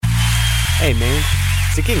Hey, man,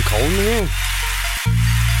 is it getting cold in here?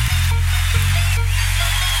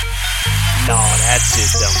 No, that's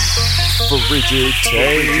just frigid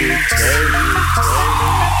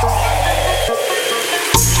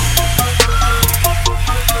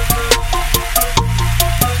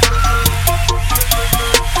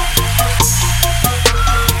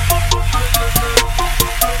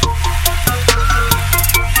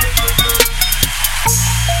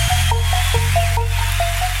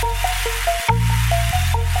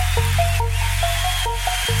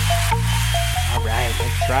Alright,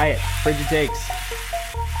 let's try it. Frigid Takes.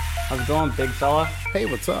 How's it going, big fella? Hey,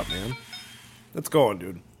 what's up, man? It's going,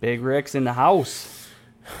 dude. Big Rick's in the house.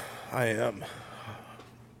 I am.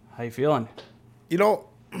 How you feeling? You know,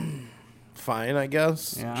 fine, I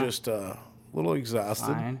guess. Yeah. Just a little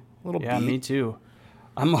exhausted. Fine. A little Yeah, beat, me too.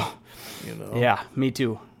 I'm. you know. Yeah, me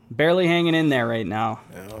too. Barely hanging in there right now.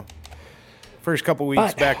 Yeah. First couple weeks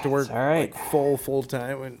But back to work, it's all right. like full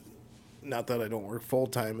time, and not that I don't work full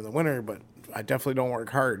time in the winter, but I definitely don't work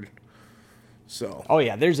hard. So. Oh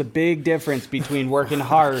yeah, there's a big difference between working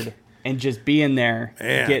hard and just being there,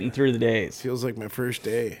 Man. getting through the days. Feels like my first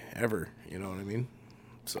day ever. You know what I mean?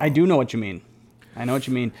 So. I do know what you mean. I know what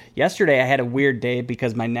you mean. Yesterday I had a weird day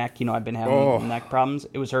because my neck, I've been having neck problems.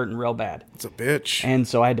 It was hurting real bad. It's a bitch. And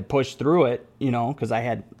so I had to push through it, because I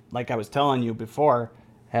had, like I was telling you before,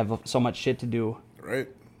 have so much shit to do. Right.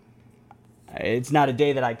 It's not a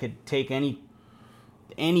day that I could take any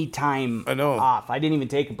time I know. off. I didn't even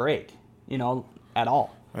take a break, at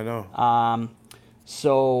all. I know.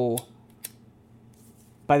 So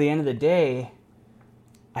by the end of the day,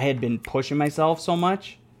 I had been pushing myself so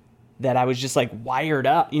much that I was just like wired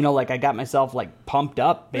up, like I got myself like pumped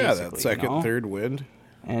up basically. Yeah, that second, third wind.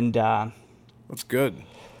 And That's good.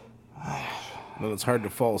 Then it's hard to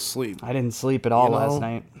fall asleep. I didn't sleep at all last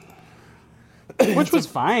night, which was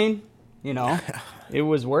fine. It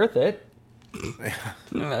was worth it.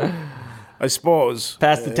 I suppose.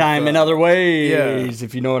 Pass the time in other ways,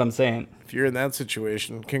 if you know what I'm saying. If you're in that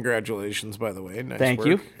situation, congratulations, by the way. Nice Thank work.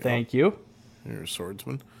 you. Thank you. You're a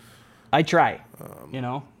swordsman. I try. And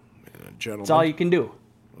a gentleman. That's all you can do.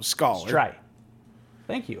 A scholar. Try.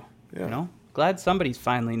 Thank you. Yeah. Glad somebody's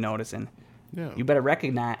finally noticing. Yeah. You better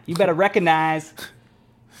recognize.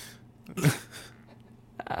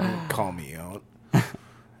 Call me out.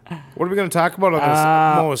 What are we going to talk about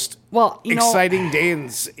on this most exciting day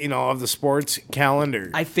of the sports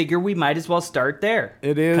calendar? I figure we might as well start there.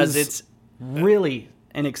 It is. Because it's really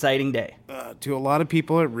an exciting day. To a lot of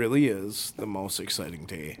people, it really is the most exciting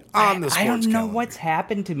day on the sports I don't know calendar. what's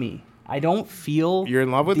happened to me. I don't feel You're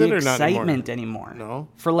in love with the it or not excitement anymore. No?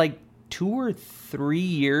 For like 2 or 3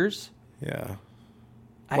 years. Yeah.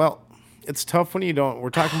 Well, it's tough when you don't. We're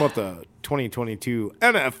talking about the 2022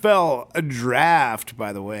 NFL draft,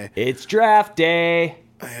 by the way. It's draft day.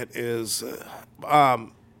 It is,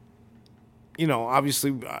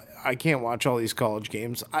 obviously I can't watch all these college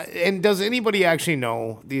games. And does anybody actually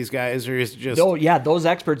know these guys, or is it just? Oh yeah, those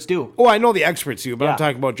experts do. Oh, I know the experts do, but Yeah. I'm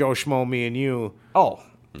talking about Joe Schmo, me, and you. Oh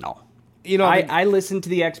no. I listen to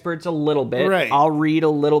the experts a little bit. Right. I'll read a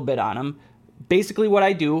little bit on them. Basically, what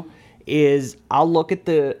I do is I'll look at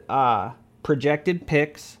the projected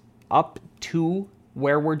picks up to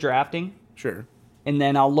where we're drafting, Sure. and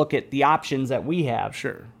then I'll look at the options that we have.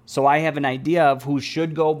 Sure. So I have an idea of who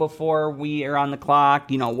should go before we are on the clock,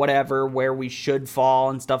 whatever, where we should fall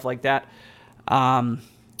and stuff like that.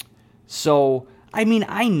 So, I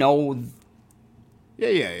know...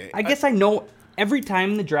 Yeah. I guess I know every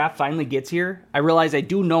time the draft finally gets here, I realize I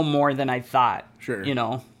do know more than I thought. Sure.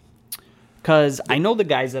 Because I know the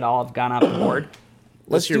guys that all have gone off the board.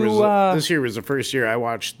 This year was the first year I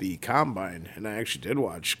watched the Combine, and I actually did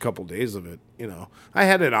watch a couple days of it. I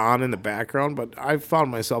had it on in the background, but I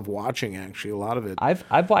found myself watching actually a lot of it.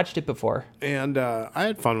 I've watched it before, and I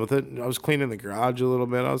had fun with it. I was cleaning the garage a little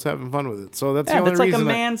bit. I was having fun with it. So that's the only that's like reason. a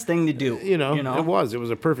man's thing to do. It was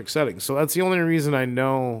a perfect setting. So that's the only reason I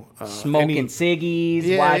know. Smoking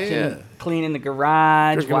ciggies, watching, cleaning the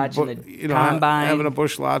garage, Drinking watching the Combine, having a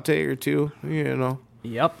Busch Latte or two.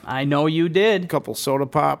 Yep, I know you did. Couple soda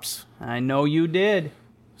pops. I know you did.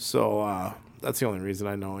 So that's the only reason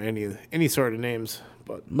I know any sort of names.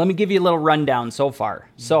 But let me give you a little rundown so far.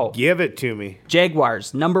 So give it to me.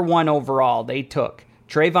 Jaguars, number 1 overall. They took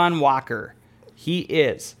Trayvon Walker. He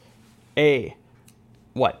is a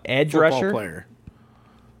edge Football rusher? Player.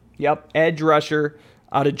 Yep, edge rusher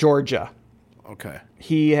out of Georgia. Okay.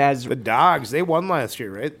 He has the Dogs. They won last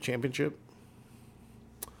year, right? Championship.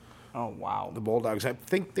 Oh, wow. The Bulldogs, I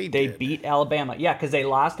think they did. They beat Alabama. Yeah, because they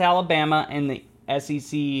lost to Alabama in the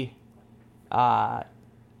SEC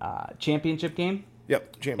championship game.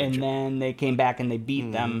 Yep, championship. And then they came back and they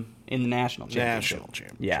beat them in the national championship. National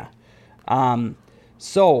championship. Yeah.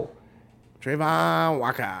 So Trayvon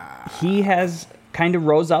Walker. he has kind of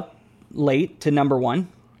rose up late to number 1.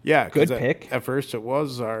 Yeah, good pick. At first, it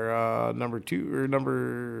was our number 2 or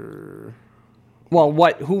number. Well,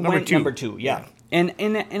 who Number went 2. number 2? Yeah. And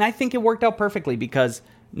I think it worked out perfectly because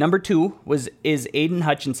number 2 is Aiden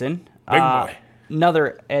Hutchinson, Big boy.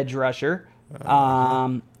 another edge rusher.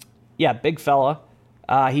 Big fella.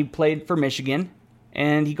 He played for Michigan,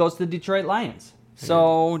 and he goes to the Detroit Lions.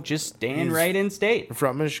 So just staying right in state.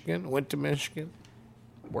 From Michigan, went to Michigan.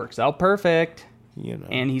 Works out perfect. You know.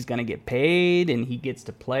 And he's going to get paid, and he gets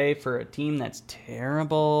to play for a team that's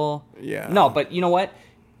terrible. Yeah. No, but you know what?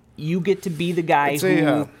 You get to be the guy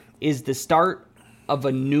who is the start of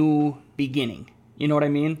a new beginning. You know what I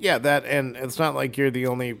mean? Yeah, that, and it's not like you're the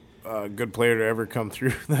only good player to ever come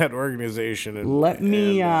through that organization. Let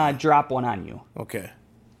me drop one on you. Okay.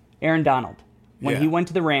 Aaron Donald. When Yeah. he went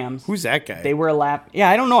to the Rams. Who's that guy? They were a lap. Yeah,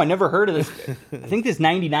 I don't know. I never heard of this. I think this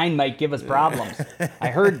 99 might give us problems. I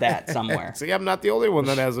heard that somewhere. See, I'm not the only one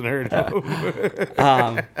that hasn't heard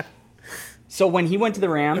of. So when he went to the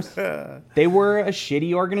Rams, they were a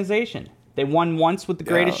shitty organization. They won once with the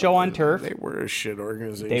greatest show on turf. They were a shit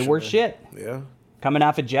organization. They were shit. Yeah. Coming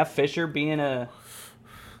off of Jeff Fisher being a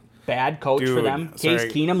bad coach for Dude, them. sorry.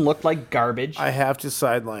 Case Keenum looked like garbage. I have to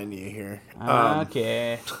sideline you here.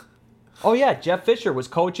 Okay. Oh, yeah. Jeff Fisher was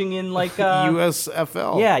coaching in like...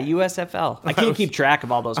 USFL. Yeah, USFL. I can't keep track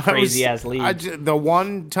of all those crazy-ass leagues. The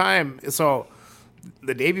one time... So,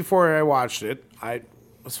 the day before I watched it, I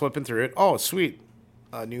was flipping through it. Oh, sweet.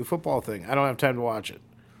 A new football thing. I don't have time to watch it.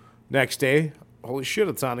 Next day, holy shit,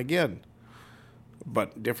 it's on again.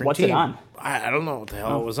 But different What's team. it on? I don't know what the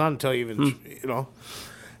hell it was on until even, you know.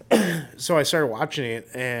 So I started watching it,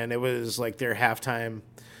 and it was like their halftime.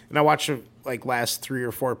 And I watched like last 3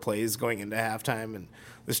 or 4 plays going into halftime, and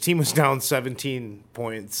this team was down 17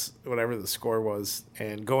 points, whatever the score was,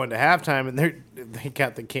 and go into halftime, and they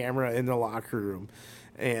got the camera in the locker room.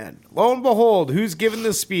 And lo and behold, who's giving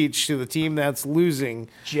the speech to the team that's losing?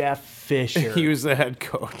 Jeff Fisher. He was the head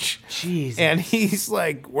coach. Jesus. And he's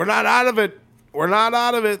like, we're not out of it. We're not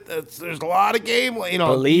out of it. There's a lot of game. You know,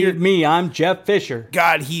 Believe me, I'm Jeff Fisher.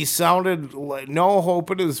 God, he sounded like no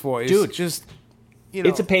hope in his voice. Dude. Just, you know.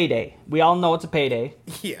 It's a payday. We all know it's a payday.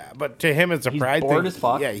 Yeah, but to him, it's a pride bored thing. as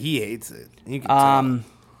fuck. Yeah, he hates it. You can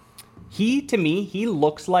tell. To me, he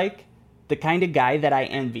looks like the kind of guy that I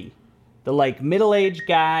envy. The, like, middle-aged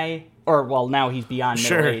guy, or, well, now he's beyond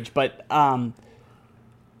Sure. middle-aged, but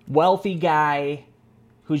wealthy guy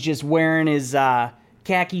who's just wearing his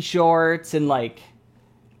khaki shorts and, like,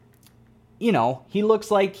 you know, he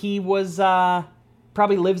looks like he was,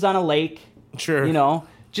 probably lives on a lake. Sure. You know,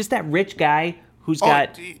 just that rich guy who's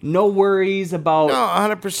got no worries about...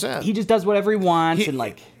 No, 100%. He just does whatever he wants and,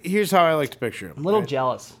 like... Here's how I like to picture him. I'm a little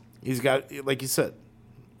jealous. He's got, like you said,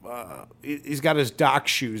 he's got his dock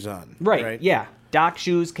shoes on. Right, yeah. Dock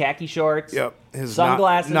shoes, khaki shorts, Yep. His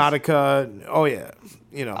sunglasses, Nautica. Oh, yeah.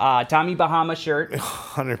 You know. Tommy Bahama shirt.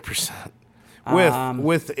 100%.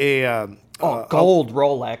 With a... Gold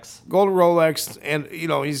Rolex. gold Rolex, and you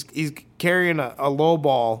know he's carrying a low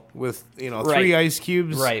ball with 3 ice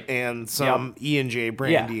cubes, Right. and some E&J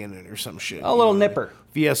brandy in it or some shit. A little nipper.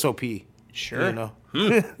 VSOP. Sure. You know.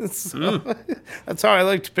 So, that's how I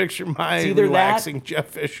like to picture my either relaxing Jeff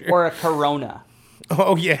Fisher. Or a Corona.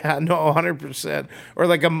 Oh yeah, no, 100%. Or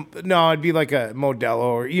like it'd be like a Modelo,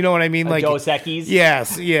 or you know what I mean, like Dos Equis.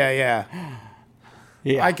 Yes, yeah.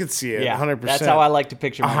 Yeah. I could see it. Yeah. 100%. That's how I like to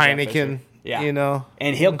picture a my Jeff Heineken. Fisher. Yeah. You know.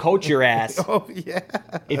 And he'll coach your ass. Oh yeah.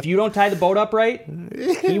 If you don't tie the boat up right,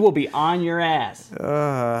 he will be on your ass.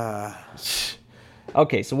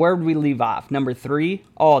 Okay, so where would we leave off? Number 3?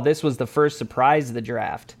 Oh, this was the first surprise of the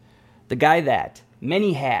draft. The guy that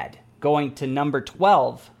many had going to number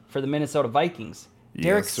 12 for the Minnesota Vikings.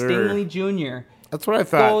 Derek sir. Stingley Jr. That's what I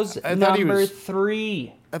thought. goes I thought number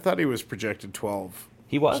 3. I thought he was projected 12.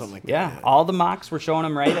 He was, something like yeah. that. All the mocks were showing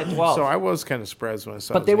him right at 12. So I was kind of surprised when I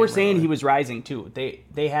saw. But his they were name saying right he away. was rising too.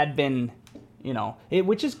 They had been,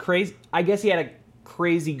 which is crazy. I guess he had a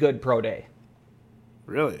crazy good pro day.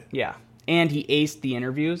 Really? Yeah, and he aced the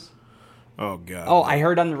interviews. Oh god. Oh, I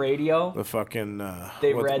heard on the radio. the fucking.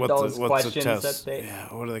 They read those what's the questions test? that they-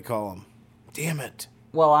 Yeah. What do they call them? Damn it.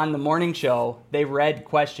 Well, on the morning show, they read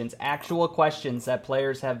questions, actual questions that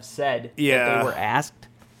players have said that Yeah. they were asked,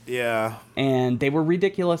 Yeah. and they were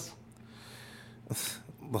ridiculous.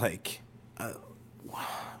 Like.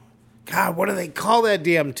 God, what do they call that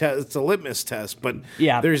damn test? It's a litmus test, but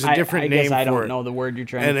Yeah, there's a different I name guess I for don't it. know the word you're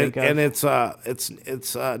trying And to think of. and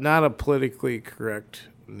it's not a politically correct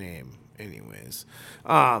name. anyways.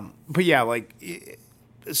 But yeah, like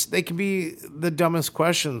they can be the dumbest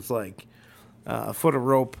questions, like a foot of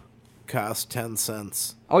rope costs 10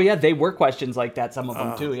 cents. Oh yeah, they were questions like that. Some of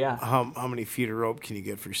them too. Yeah. How many feet of rope can you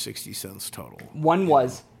get for 60 cents total? One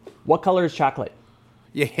was, what color is chocolate?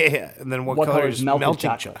 Yeah. And then what color is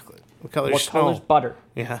melted chocolate? What color is snow? What color's butter?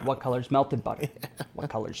 Yeah. What color's melted butter? What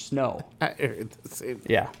color's snow? I heard the same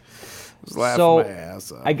thing. Yeah. I was laughing my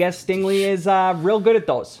ass off. I guess Stingley is real good at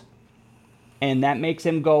those. And that makes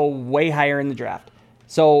him go way higher in the draft.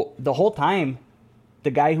 So the whole time,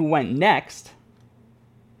 the guy who went next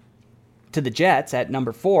to the Jets at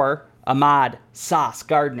number 4, Ahmad Sauce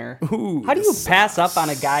Gardner. Ooh, how do you pass sauce. up on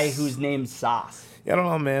a guy whose name's Sauce? I don't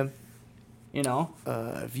know, man. You know?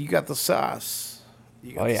 If you got the sauce,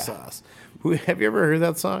 you got Oh, the yeah. sauce. Have you ever heard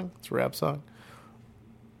that song? It's a rap song.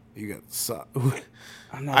 You got the sauce.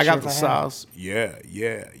 I'm not I sure got if the have. sauce.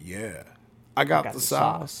 Yeah. I got the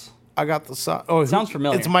sauce. I got the sauce. Oh, Sounds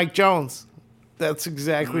familiar. It's Mike Jones. That's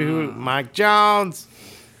exactly who. Mike Jones.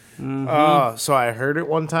 So I heard it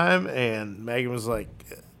one time, and Megan was like,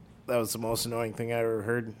 "That was the most annoying thing I ever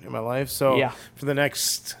heard in my life." So Yeah. for the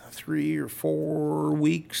next 3 or 4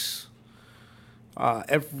 weeks,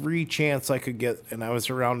 every chance I could get, and I was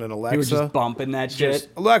around an Alexa. You were just bumping that shit. Just,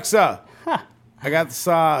 Alexa, I got the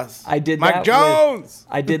sauce. I did Mike that Jones.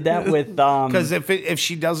 I did that with Because if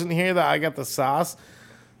she doesn't hear that I got the sauce,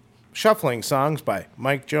 shuffling songs by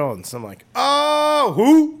Mike Jones. I'm like, oh,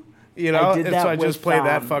 who? You know, I did and that so I just with, play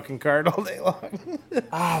that fucking card all day long.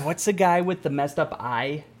 what's the guy with the messed up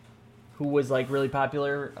eye who was like really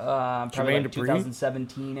popular probably Jermaine like Dupri?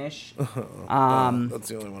 2017-ish? That's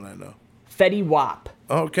the only one I know. Fetty Wap.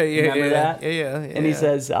 Okay, yeah, Remember that? Yeah. And he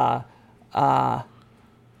says,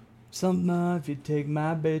 something if you take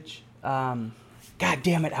my bitch. God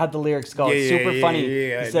damn it, how'd the lyrics go? It's super funny.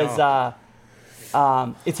 Yeah, he says,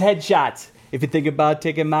 it's headshots if you think about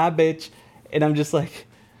taking my bitch. And I'm just like,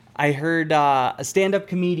 I heard a stand-up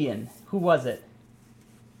comedian. Who was it?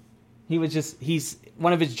 He's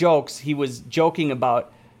one of his jokes, he was joking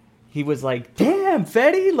about, he was like, damn,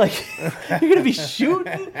 Fetty, like, you're going to be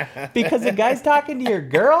shooting because the guy's talking to your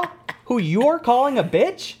girl who you're calling a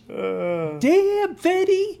bitch? Damn,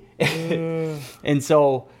 Fetty. And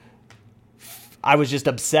so I was just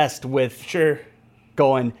obsessed with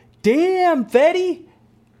going, damn, Fetty.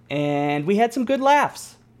 And we had some good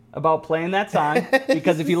laughs about playing that song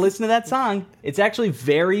because if you listen to that song, it's actually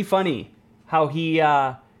very funny how he,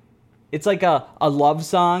 it's like a love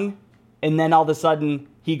song, and then all of a sudden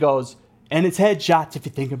he goes, and it's headshots if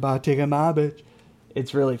you think about taking my bitch.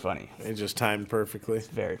 It's really funny. It just timed perfectly. It's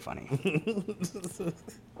very funny.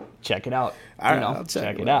 Check it out. All right, I'll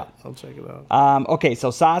check it out. I'll check it out. Okay,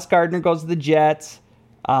 so Sauce Gardner goes to the Jets.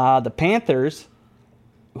 The Panthers,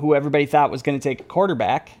 who everybody thought was going to take a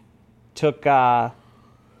quarterback, took Ikem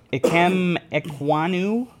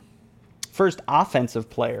Ekwonu, first offensive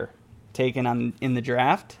player taken in the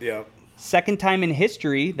draft. Yep. Second time in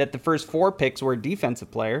history that the first 4 picks were a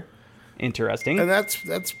defensive player. Interesting. And that's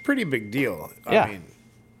pretty big deal. Yeah. I mean,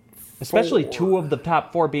 especially 4. 2 of the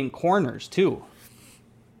top 4 being corners, too.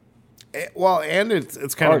 Well, and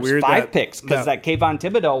it's kind Or of weird 5 that picks, because that Kayvon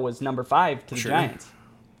Thibodeau was number 5 to the Sure. Giants.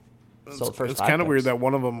 So the first it's 5 kind of weird picks. that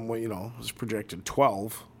one of them, was projected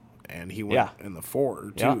 12, and he went in the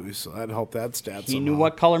 4 too. Yeah. So that helped that stat. He knew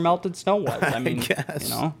what color melted snow was. I mean,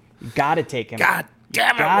 guess. you got to take him. God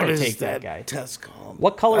damn it! Gotta What is take that that guy. test called?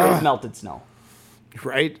 What color is melted snow?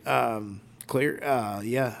 Right? Clear.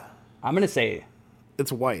 Yeah. I'm going to say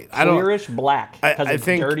It's white. clearish black because I it's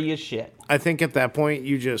think- dirty as shit. I think at that point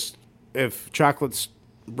you just, if chocolate's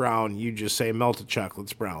brown, you just say melted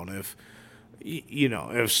chocolate's brown. If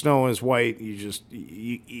if snow is white, you just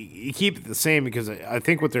you keep it the same, because I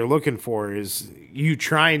think what they're looking for is you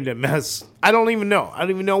trying to mess. I don't even know. I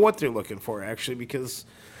don't even know what they're looking for, actually, because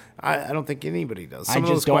I don't think anybody does. Some I of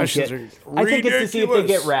those just don't questions get. are I think it's to see if they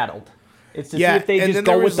ridiculous. get rattled. It's to Yeah, see if they and just then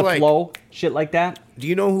there go with was, the like- flow, shit like that. Do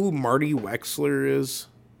you know who Marty Wexler is?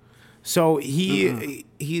 So he's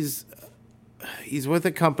with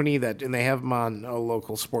a company and they have him on a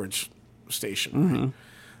local sports station.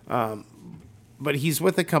 Right? But he's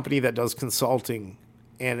with a company that does consulting,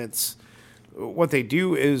 and it's what they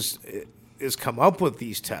do is come up with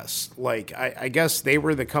these tests. Like I guess they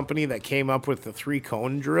were the company that came up with the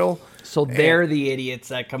 3-cone drill. So they're the idiots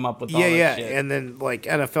that come up with all Yeah. that shit. And then like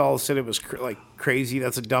NFL said it was crazy.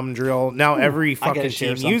 That's a dumb drill. Now every I gotta fucking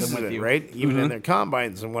share team something uses with it, you. right? Even in their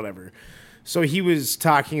combines and whatever. So he was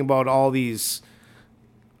talking about all these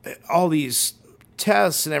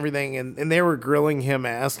tests and everything, and they were grilling him,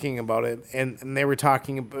 asking about it, and they were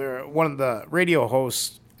talking. One of the radio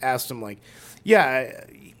hosts asked him like, "Yeah,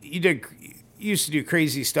 used to do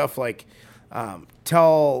crazy stuff like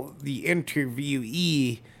tell the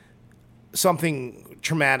interviewee something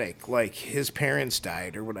traumatic, like his parents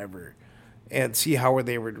died or whatever, and see how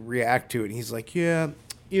they would react to it. And he's like, yeah,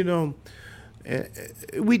 we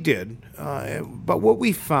did. But what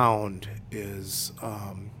we found is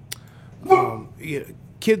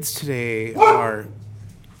kids today are...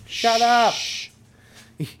 Shut up.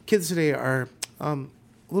 Kids today are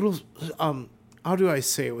little... how do I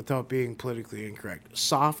say it without being politically incorrect?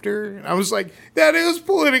 Softer? And I was like, that is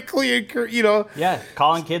politically incorrect, Yeah,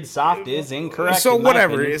 calling kids soft is incorrect. So in my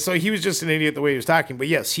whatever. opinion. So he was just an idiot the way he was talking. But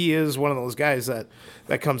yes, he is one of those guys that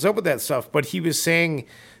comes up with that stuff. But he was saying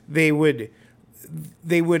they would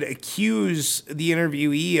accuse the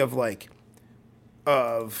interviewee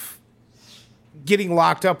of getting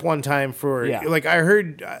locked up one time for like I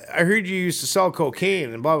heard you used to sell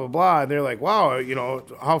cocaine and blah blah blah, and they're like, wow,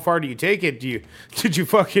 how far do you take it? Did you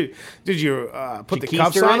put the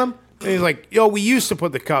cuffs on him? And he's like, yo, we used to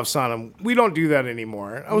put the cuffs on him. We don't do that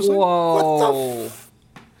anymore. I was like, what the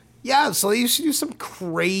yeah, so they used to do some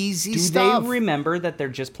crazy stuff. Do they remember that they're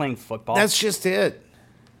just playing football? That's just it.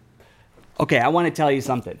 Okay, I want to tell you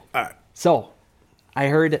something. All right. So, I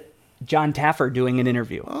heard John Taffer doing an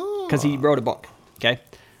interview because he wrote a book. Okay.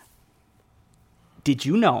 Did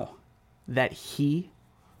you know that he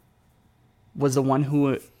was the one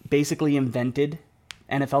who basically invented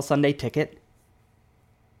NFL Sunday Ticket?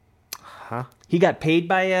 Huh? He got paid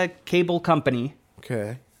by a cable company.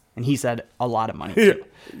 Okay. And he said a lot of money too,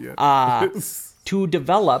 to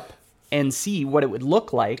develop and see what it would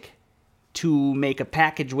look like to make a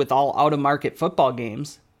package with all out-of-market football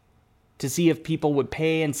games to see if people would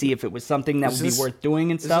pay and see if it was something that would be worth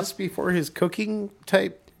doing and stuff. Is this before his cooking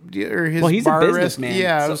type or his Well, he's bar a businessman.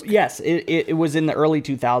 Yeah. So, yes, it was in the early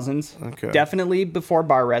 2000s. Okay. Definitely before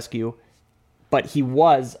Bar Rescue, but he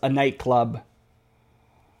was a nightclub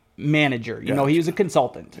manager. You know, he was a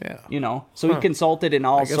consultant. Yeah. So he consulted in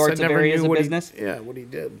all sorts of areas of business. What he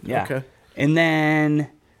did. Yeah. Okay. And then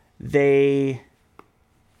they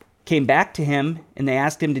came back to him and they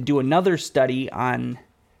asked him to do another study on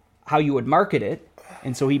how you would market it.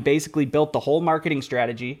 And so he basically built the whole marketing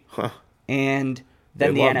strategy. And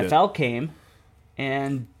then the NFL came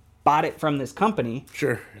and bought it from this company.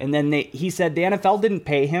 Sure. And then he said the NFL didn't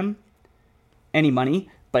pay him any money,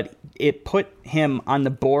 but it put him on the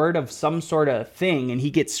board of some sort of thing, and he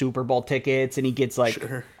gets Super Bowl tickets, and he gets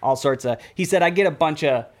all sorts of... He said, I get a bunch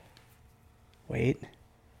of... Wait.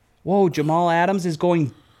 Whoa, Jamal Adams is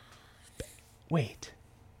going... Wait,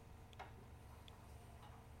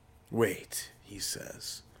 he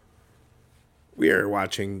says. We are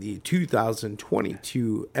watching the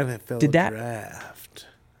 2022 NFL draft.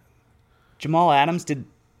 Jamal Adams did...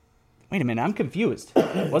 Wait a minute, I'm confused.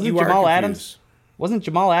 Wasn't Jamal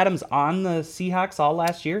Adams on the Seahawks all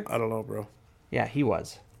last year? I don't know, bro. Yeah, he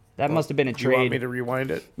was. That must have been a trade. Do you want me to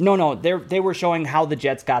rewind it? No. They were showing how the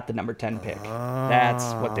Jets got the number 10 pick. That's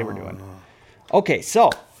what they were doing. Okay,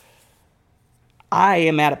 so I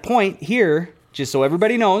am at a point here, just so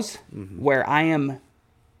everybody knows, where I am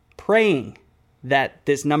praying that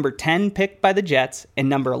this number 10 pick by the Jets and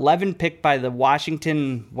number 11 pick by the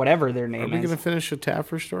Washington, whatever their name is. Are we going to finish the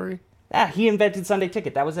Taffer story? He invented Sunday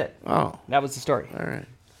Ticket. That was it. Oh. That was the story. All right.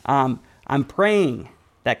 I'm praying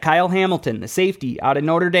that Kyle Hamilton, the safety out of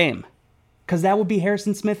Notre Dame, because that would be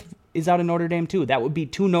Harrison Smith is out of Notre Dame too. That would be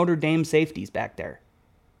two Notre Dame safeties back there.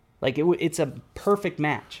 Like it's a perfect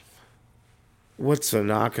match. What's the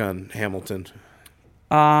knock on Hamilton?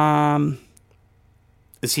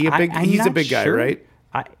 Is he a big? He's a big guy, right?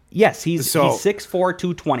 Yes, he's 6'4",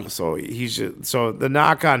 220. So the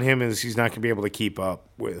knock on him is he's not going to be able to keep up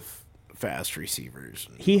with fast receivers.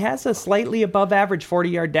 He has a slightly above average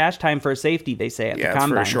 40-yard dash time for a safety, they say, at the combine.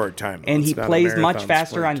 Yeah, for a short time. And he plays much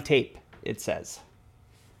faster on tape, it says.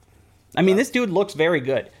 I mean, this dude looks very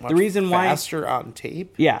good. The reason why... Faster on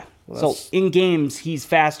tape? Yeah. So in games, he's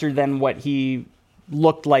faster than what he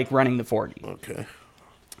looked like running the 40. Okay.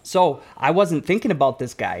 So I wasn't thinking about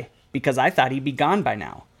this guy because I thought he'd be gone by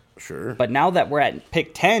now. Sure. But now that we're at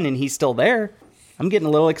pick 10 and he's still there, I'm getting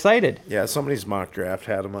a little excited. Yeah, somebody's mock draft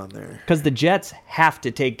had him on there. Because the Jets have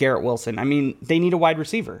to take Garrett Wilson. I mean, they need a wide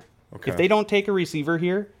receiver. Okay. If they don't take a receiver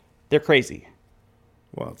here, they're crazy.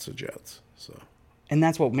 Well, it's the Jets, so... And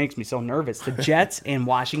that's what makes me so nervous. The Jets and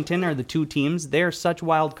Washington are the two teams. They're such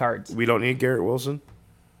wild cards. We don't need Garrett Wilson?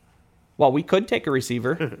 Well, we could take a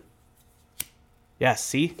receiver. Yes,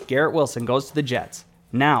 see? Garrett Wilson goes to the Jets.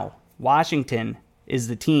 Now, Washington is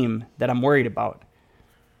the team that I'm worried about.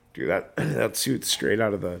 Dude, that suit's straight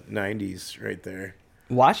out of the 90s right there.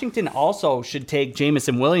 Washington also should take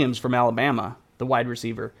Jamison Williams from Alabama. the wide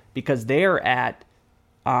receiver, because they're at,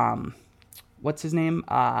 what's his name?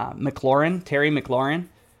 McLaurin, Terry McLaurin.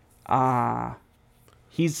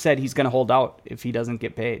 He's said he's going to hold out if he doesn't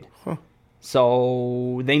get paid. Huh.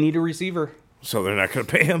 So they need a receiver. So they're not going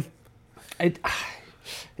to pay him?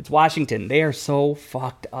 It's Washington. They are so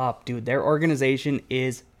fucked up, dude. Their organization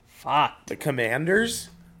is fucked. The Commanders?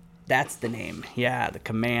 That's the name. Yeah, the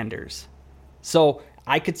Commanders. So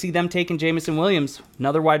I could see them taking Jameson Williams,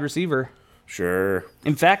 another wide receiver. Sure.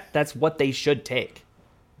 In fact, that's what they should take.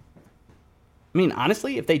 I mean,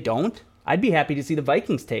 honestly, if they don't, I'd be happy to see the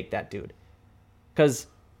Vikings take that dude. Because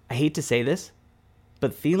I hate to say this,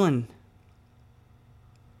 but Thielen...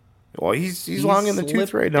 Well, he's long in the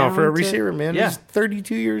tooth right now for a receiver, man. Yeah. He's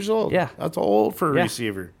 32 years old. Yeah. That's old for a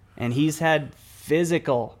receiver. And he's had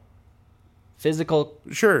physical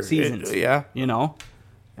seasons. Yeah. You know?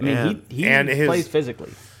 I mean, he plays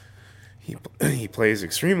physically. He plays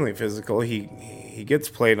extremely physical. He gets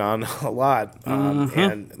played on a lot.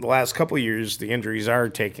 And the last couple of years, the injuries are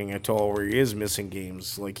taking a toll where he is missing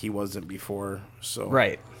games like he wasn't before. So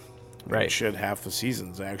Right. He should half the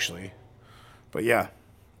seasons, actually. But yeah.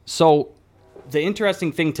 So the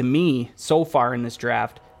interesting thing to me so far in this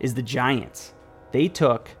draft is the Giants. They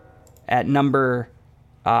took at number,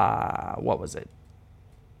 what was it?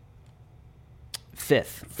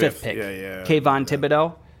 Fifth pick. Yeah. Kayvon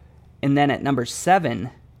Thibodeau. And then at number 7,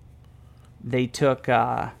 they took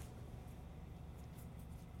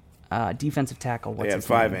defensive tackle. What's They had his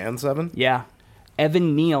 5 name? and 7? Yeah.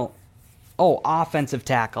 Evan Neal. Oh, offensive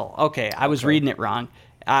tackle. Okay, I was reading it wrong.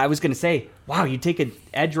 I was going to say, wow, you take an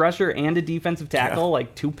edge rusher and a defensive tackle,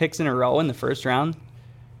 like 2 picks in a row in the first round?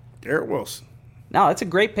 Garrett Wilson. No, that's a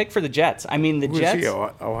great pick for the Jets. I mean, the Jets... Is he,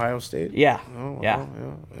 Ohio State? Yeah. Oh, yeah.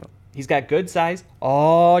 Yeah. He's got good size.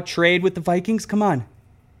 Oh, trade with the Vikings? Come on.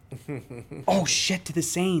 Oh, shit, to the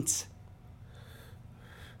Saints.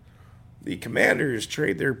 The Commanders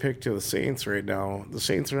trade their pick to the Saints right now. The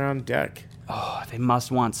Saints are on deck. Oh, they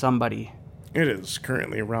must want somebody. It is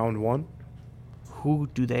currently round 1. Who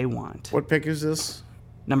do they want? What pick is this?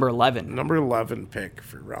 Number 11. Number 11 pick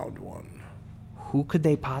for round 1. Who could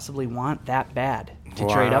they possibly want that bad to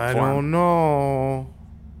trade up for? I don't know.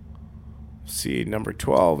 See, number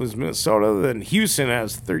 12 is Minnesota. Then Houston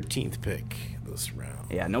has 13th pick this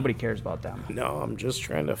round. Yeah, nobody cares about them. No, I'm just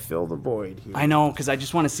trying to fill the void here. I know, because I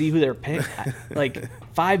just want to see who they're picking. Like,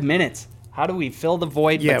 5 minutes. How do we fill the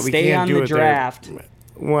void but stay on the draft? There.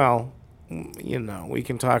 Well, you know, we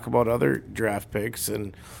can talk about other draft picks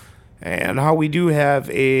and how we do have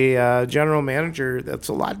a general manager that's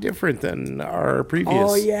a lot different than our previous.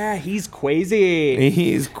 Oh, yeah, he's crazy.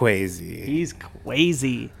 He's crazy. He's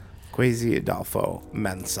crazy. Kwesi Adolfo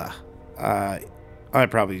Mensa. I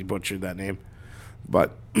probably butchered that name.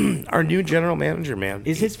 But our new general manager, man.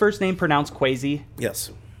 Is his first name pronounced Kwesi? Yes.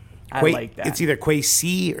 I like that. It's either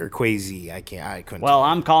Kwesi or Kwesi. I couldn't. Well,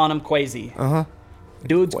 I'm calling him Kwesi. Uh-huh.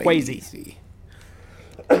 Dude's Kwesi.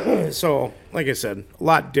 So, like I said, a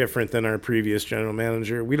lot different than our previous general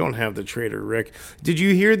manager. We don't have the trader, Rick. Did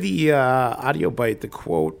you hear the audio bite, the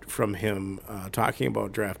quote from him talking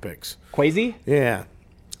about draft picks? Kwesi? Yeah.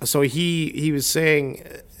 So he was saying,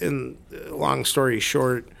 in long story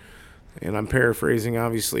short, and I'm paraphrasing,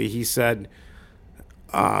 obviously, he said,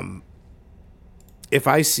 if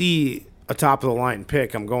I see a top-of-the-line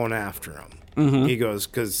pick, I'm going after him. Mm-hmm. He goes,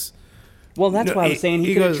 because... Well, that's why I was saying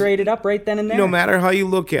he could have traded up right then and there. No matter how you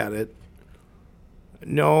look at it,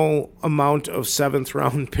 no amount of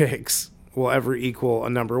 7th-round picks will ever equal a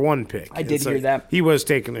number 1 pick. I did hear that. He was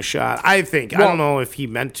taking a shot. I think. Well, I don't know if he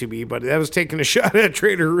meant to be, but that was taking a shot at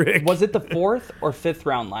Trader Rick. Was it the 4th or 5th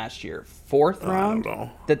round last year? 4th round? I don't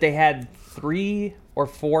know. That they had 3 or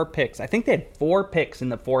 4 picks. I think they had 4 picks in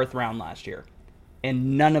the 4th round last year,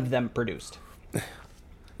 and none of them produced.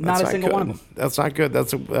 Not a single one of them. That's not good.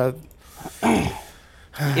 That's a...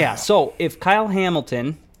 Yeah, so if Kyle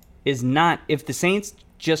Hamilton is not... If the Saints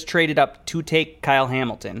just traded up to take Kyle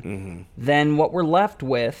Hamilton, then what we're left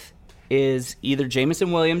with is either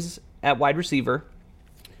Jameson Williams at wide receiver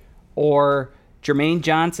or Jermaine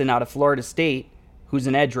Johnson out of Florida State, who's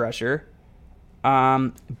an edge rusher.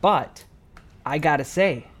 But I got to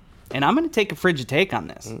say, and I'm going to take a frigid take on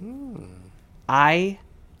this, I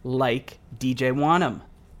like DJ Wanham.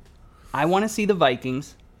 I want to see the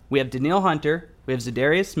Vikings. We have Danielle Hunter. We have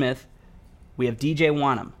Zadarius Smith. We have DJ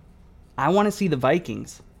Wanham. I want to see the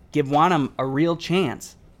Vikings give Wanham a real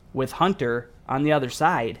chance with Hunter on the other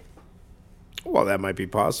side. Well, that might be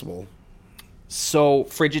possible. So,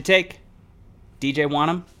 frigid take. DJ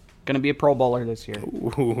Wanham, going to be a Pro Bowler this year.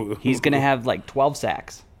 He's going to have like 12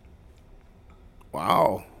 sacks.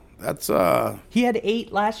 Wow. That's He had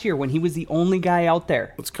 8 last year when he was the only guy out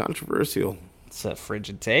there. it's controversial. It's a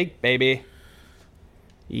frigid take, baby.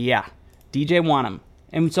 Yeah, DJ want him.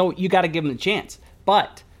 And so you got to give him the chance.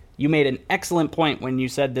 But you made an excellent point when you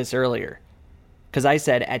said this earlier. Because I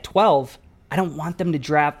said at 12, I don't want them to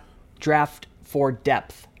draft for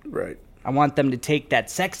depth. Right. I want them to take that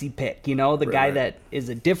sexy pick, the guy Right. that is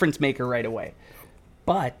a difference maker right away.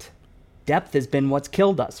 But depth has been what's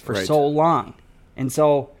killed us for Right. so long. And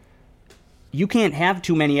so you can't have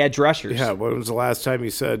too many edge rushers. Yeah, when was the last time you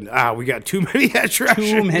said, we got too many edge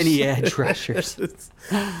rushers? Too many edge rushers.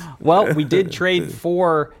 Well, we did trade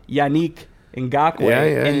for Yannick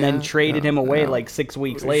Ngakoue and then traded him away like 6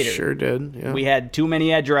 weeks later. Sure did, yeah. We had too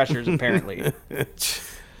many edge rushers, apparently.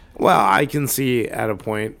 Well, I can see at a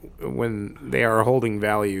point when they are holding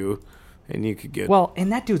value and you could get... Well,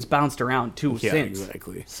 and that dude's bounced around, too, yeah, since.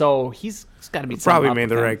 exactly. So he's got to be Probably something up made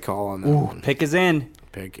the with him. right call on that one. Pick is in.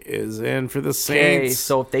 Pick is in for the Okay, Saints.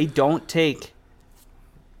 so if they don't take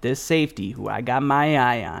this safety, who I got my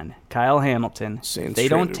eye on, Kyle Hamilton, Saints if they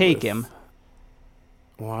don't traded take with him,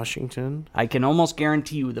 Washington. I can almost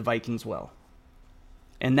guarantee you the Vikings will.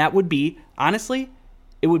 And that would be, honestly,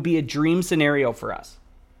 it would be a dream scenario for us.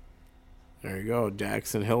 There you go.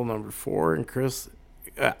 Daxon Hill, number 4, and Chris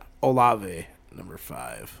Olave, number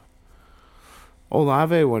 5.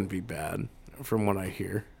 Olave wouldn't be bad, from what I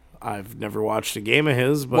hear. I've never watched a game of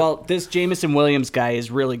his, but... Well, this Jamison Williams guy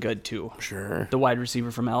is really good, too. Sure. The wide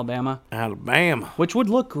receiver from Alabama. Alabama. Which would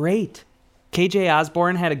look great. KJ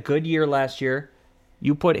Osborne had a good year last year.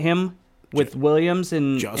 You put him with Williams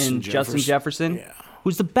and Justin Jefferson, Yeah.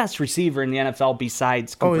 who's the best receiver in the NFL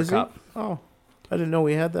besides Cooper is Kupp. he? Oh, I didn't know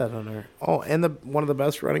we had that on there. Oh, and one of the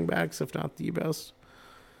best running backs, if not the best.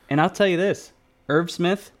 And I'll tell you this, Irv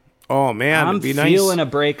Smith, Oh, man, I'm it'd be feeling nice. a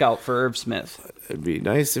breakout for Irv Smith. It'd be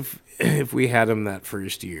nice if we had him that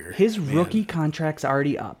first year. His Man. rookie contract's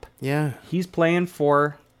already up. Yeah. He's playing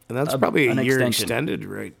for And that's probably a an year extension. extended,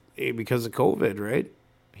 right? Because of COVID, right?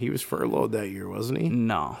 He was furloughed that year, wasn't he?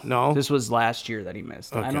 No. No? This was last year that he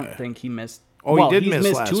missed. I don't Okay. think he missed. Oh, well, he did he's miss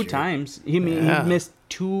missed last 2 year. times. He Yeah. missed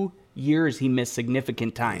 2 years. He missed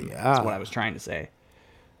significant time. Yeah. That's what I was trying to say.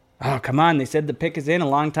 Oh, come on. They said the pick is in a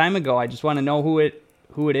long time ago. I just want to know who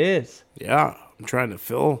it is. Yeah. I'm trying to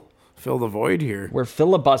fill the void here. We're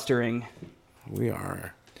filibustering. We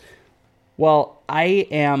are. Well, I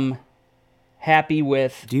am happy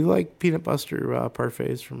with... Do you like peanut butter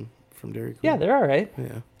parfaits from Dairy Queen? Yeah, they're all right.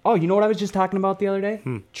 Yeah. Oh, you know what I was just talking about the other day?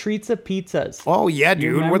 Treats of Pizzas. Oh, yeah, You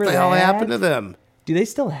dude. What remember the hell that? happened to them? Do they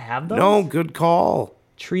still have those? No, good call.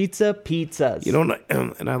 Treats of Pizzas. You know,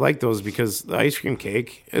 and I like those because the ice cream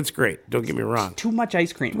cake, it's great. Don't get me wrong. Too much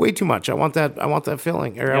ice cream. Way too much. I want that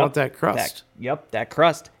filling, or I want that crust. That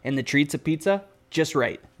crust. And the Treats of Pizza, just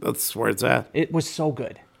right. That's where it's at. It was so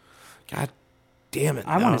good. God damn it.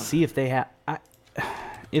 I want to see if they have...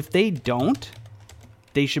 If they don't,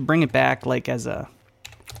 they should bring it back like as a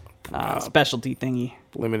specialty thingy.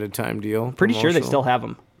 Limited time deal. Pretty sure they promotional. still have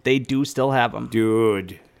them. They do still have them.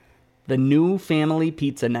 Dude. The new family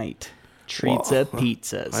pizza night. Treats of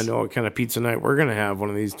Pizzas. I know what kind of pizza night we're going to have one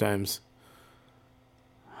of these times.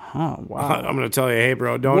 Oh, wow. I'm going to tell you, hey,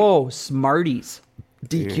 bro, don't Whoa, Smarties.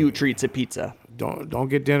 DQ Treats of Pizza. don't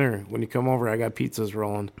get dinner. When you come over, I got pizzas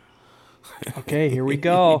rolling. Okay, here we You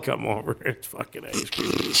go. come over, it's fucking ice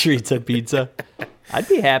cream. Treats of Pizza. I'd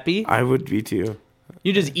be happy. I would be too.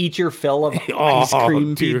 You just eat your fill of ice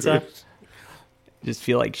cream pizza. Just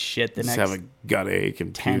feel like shit the Just next have a gut ache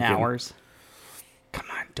and 10 puking. hours. Come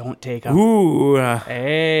on, don't take up. Ooh.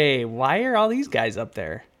 Hey, why are all these guys up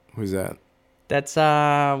there? Who's that? That's,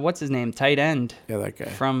 what's his name? Tight end Yeah, that guy.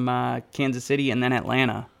 from Kansas City and then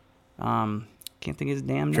Atlanta. Can't think of his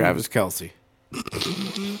damn name. Travis Kelce.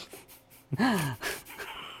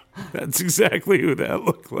 That's exactly who that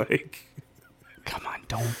looked like. Come on,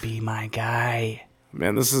 don't be my guy.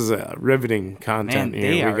 Man, this is riveting Man, content they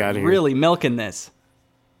here we are got here. really milking this.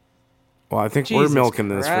 Well, I think Jesus we're milking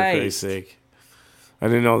this for Christ. Christ's sake. I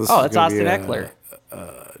didn't know this Oh, was that's going to Austin be Eckler.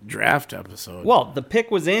 a draft episode. Well, the pick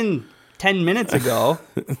was in 10 minutes ago.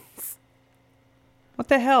 What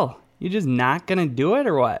the hell? You just not going to do it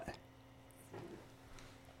or what?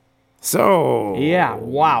 So, Yeah,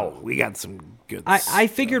 wow. We got some good I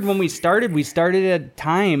figured when we started at a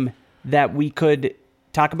time that we could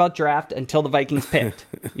talk about draft until the Vikings picked,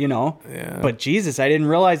 you know? Yeah. But Jesus, I didn't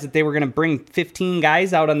realize that they were going to bring 15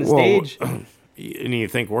 guys out on the stage. And you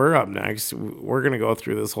think we're up next. We're going to go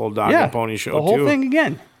through this whole dog and pony show, the whole too. thing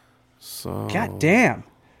again. So, God damn.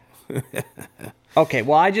 Okay,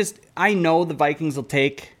 well, I know the Vikings will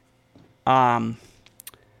take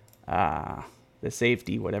the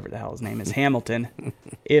safety, whatever the hell his name is, Hamilton,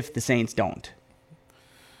 if the Saints don't.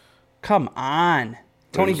 Come on.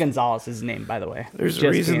 Tony Gonzalez is his name, by the way. There's Just a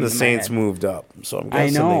reason came the to my Saints head. moved up, so I'm I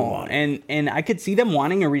guessing they know, won. and I could see them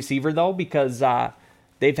wanting a receiver, though, because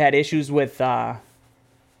they've had issues with... They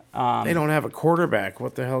don't have a quarterback.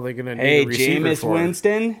 What the hell are they going to need hey, a receiver Jameis for?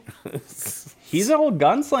 Winston, he's an old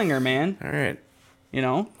gunslinger, man. All right, You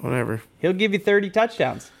know, whatever. he'll give you 30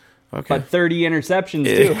 touchdowns, Okay. but 30 interceptions,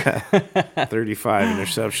 too. 35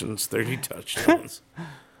 interceptions, 30 touchdowns.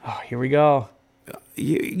 Oh, here we go.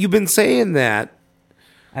 You've been saying that.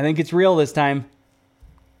 I think it's real this time.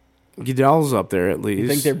 Goodell's up there at least. You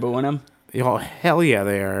think they're booing him? Oh, hell yeah,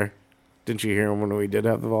 they are. Didn't you hear him when we did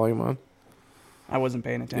have the volume on? I wasn't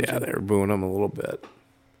paying attention. Yeah, they were booing him a little bit.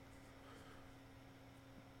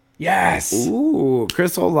 Yes! Ooh,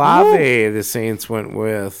 Chris Olave, the Saints went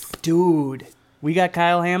with. Dude, we got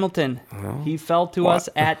Kyle Hamilton. He fell to us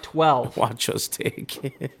at 12. Watch us take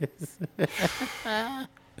it.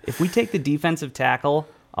 If we take the defensive tackle,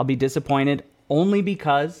 I'll be disappointed only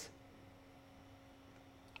because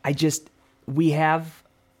we have,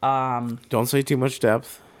 Don't say too much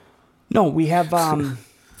depth. no, we have,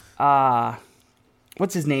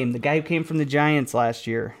 what's his name? The guy who came from the Giants last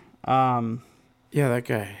year. Yeah, that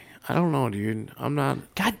guy. I don't know, dude. I'm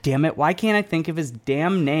not. God damn it. Why can't I think of his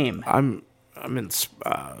damn name? I'm in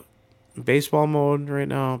baseball mode right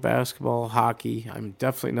now, basketball, hockey. I'm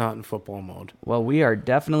definitely not in football mode. Well, we are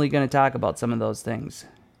definitely going to talk about some of those things.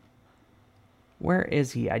 Where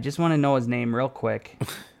is he? I just want to know his name real quick.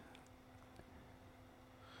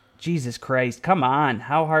 Jesus Christ. Come on.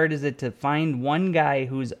 How hard is it to find one guy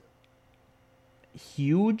who's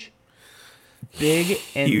huge, big,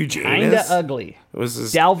 and Huge kind of anus? ugly? Was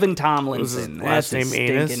his Dalvin Tomlinson. last That's a name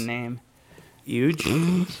Anus? stinking name. huge?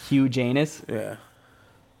 Huge anus. Yeah.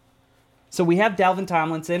 So we have Dalvin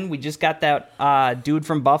Tomlinson. We just got that dude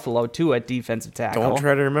from Buffalo, too, at defensive tackle. Don't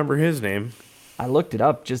try to remember his name. I looked it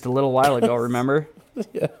up just a little while ago, remember?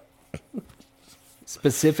 Yeah.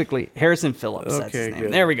 Specifically, Harrison Phillips. That's his Okay, name.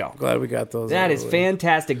 good. There we go. Glad we got those. That out is of the way.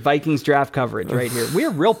 fantastic Vikings draft coverage right here. We're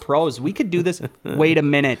real pros. We could do this. Wait a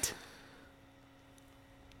minute.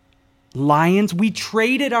 Lions, we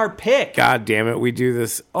traded our pick. God damn it, we do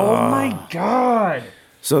this. Oh my God.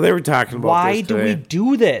 So they were talking about Why this do we today.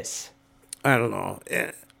 do this? I don't know.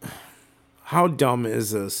 How dumb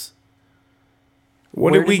is this?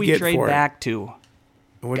 What Where did we get trade for back to?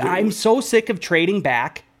 it? What did I'm we- so sick of trading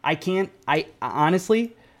back. I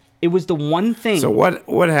honestly, it was the one thing. So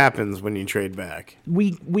what happens when you trade back?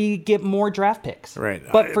 we get more draft picks. Right.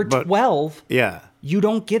 But for But- 12, Yeah. you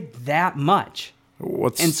don't get that much.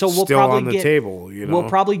 What's And so we'll still probably on the get table? You know. we'll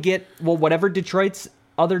probably get whatever Detroit's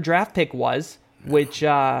other draft pick was, which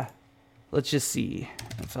let's just see.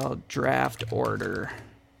 NFL draft order.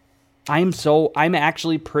 I'm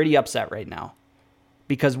actually pretty upset right now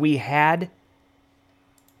because we had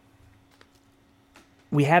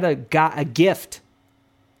a gift.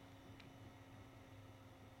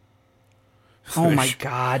 Oh my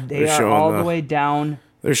God, they they're are showing all the the- way down.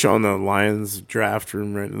 They're showing the Lions draft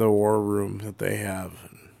room, right, the war room that they have.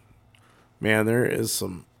 Man, there is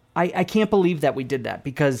some. I can't believe that we did that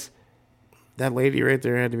because That lady right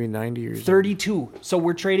there had to be 90 years old. 32. So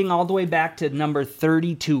we're trading all the way back to number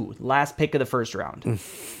 32, last pick of the first round.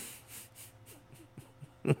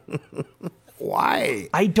 Why?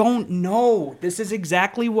 I don't know. This is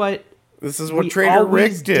exactly what This is what we Trader Rick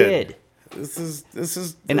always did. This is.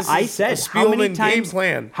 And this I is said, a how many Spielman times? game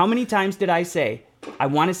plan. How many times did I say I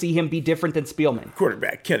want to see him be different than Spielman?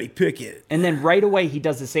 Quarterback Kenny Pickett. And then right away he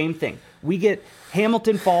does the same thing. We get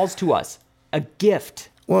Hamilton falls to us, a gift.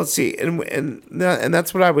 Well, see, and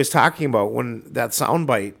that's what I was talking about when that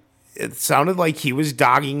soundbite. It sounded like he was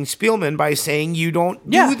dogging Spielman by saying, "You don't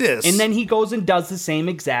do this." And then he goes and does the same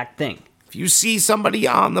exact thing. if you see somebody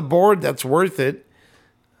on the board that's worth it,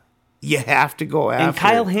 you have to go after. And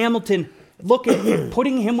Kyle it. Hamilton, look at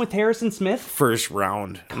putting him with Harrison Smith. First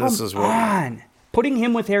round. And Come this is what. on. Putting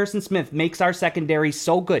him with Harrison Smith makes our secondary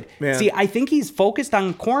so good. Man. See, I think he's focused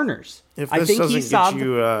on corners. If I this think doesn't he saw get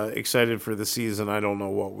you excited for the season, I don't know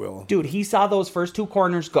what will. dude, he saw those first two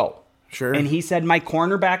corners go. Sure. And he said, my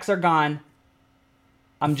cornerbacks are gone.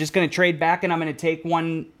 I'm just going to trade back and I'm going to take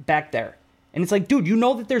one back there. And it's like, dude, you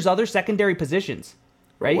know that there's other secondary positions,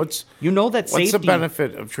 right? You know that What's safety. the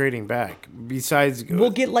benefit of trading back besides? We'll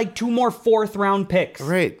get like 2 more 4th round picks.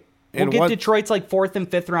 right. We'll And get what Detroit's like 4th and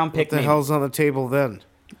 5th round pick. the maybe. hell's on the table then?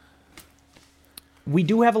 We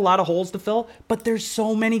do have a lot of holes to fill, but there's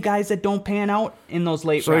so many guys that don't pan out in those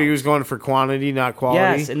late So rounds. he was going for quantity, not quality.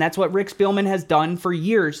 Yes, and that's what Rick Spielman has done for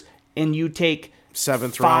years. And you take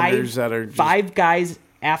Seventh rounders that are just- 5 guys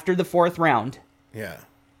after the 4th round, Yeah.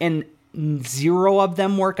 and 0 of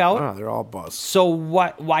them work out. Oh, they're all busts. So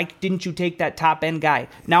why didn't you take that top end guy?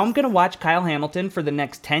 Now I'm going to watch Kyle Hamilton for the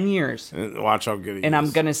next 10 years. And watch how good he is. And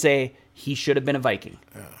I'm going to say he should have been a Viking.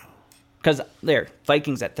 Because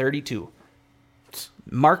Vikings at 32.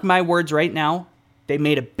 Mark my words right now, they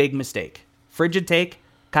made a big mistake. Frigid take.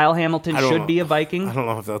 Kyle Hamilton should be a Viking. I don't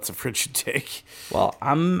know if that's a frigid take. Well,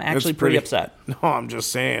 I'm actually pretty upset. No, I'm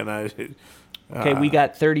just saying. Okay, we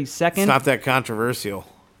got 32nd. It's not that controversial.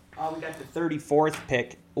 We got the 34th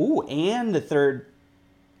pick. Ooh, and the third.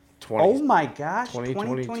 20. Oh my gosh,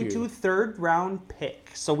 2022. 2022 third round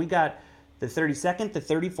pick. So we got the 32nd, the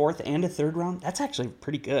 34th, and a third round. That's actually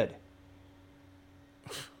pretty good.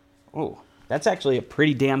 Oh, that's actually a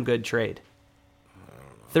pretty damn good trade.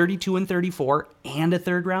 32 and 34 and a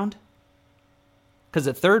third round? Because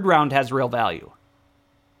the third round has real value.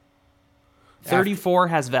 34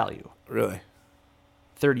 has value. Really?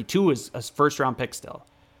 32 is a first round pick still.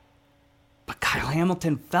 But Kyle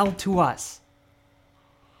Hamilton fell to us.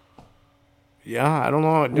 Yeah, I don't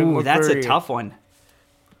know. It didn't Ooh, look that's very... a tough one.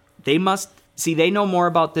 They must see. They know more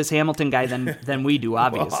about this Hamilton guy than we do,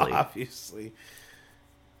 obviously. Well, obviously.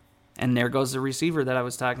 And there goes the receiver that I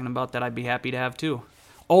was talking about that I'd be happy to have too.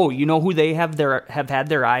 Oh, you know who they have had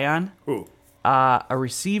their eye on? Who? A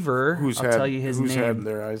receiver. I'll tell you his who's name. had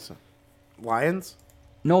their eyes? Lions?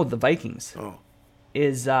 No, the Vikings. Oh.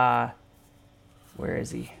 Is where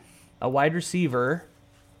is he? A wide receiver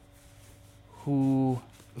who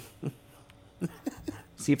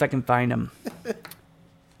see if I can find him.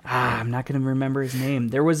 I'm not going to remember his name.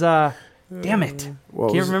 There was a damn it.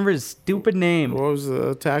 Can't remember his stupid name. What was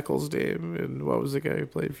the tackle's name and what was the guy who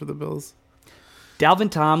played for the Bills? Dalvin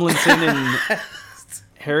Tomlinson and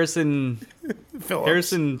Harrison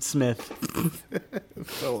Smith.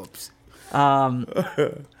 Phillips.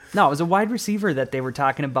 No, it was a wide receiver that they were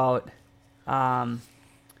talking about. Do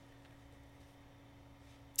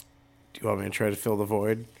you want me to try to fill the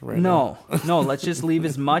void right No, let's just leave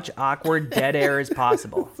as much awkward dead air as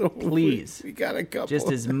possible. Please. We got a couple.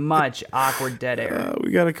 Just as much awkward dead air.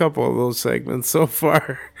 We got a couple of those segments so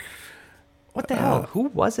far. What the hell? Who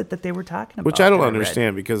was it that they were talking about? Which I don't that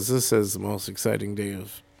understand because this is the most exciting day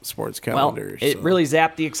of sports Well, calendar. it really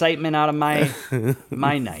zapped the excitement out of my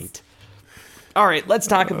night. All right, let's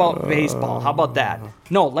talk about baseball. How about that?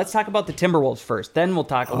 No, let's talk about the Timberwolves first. Then we'll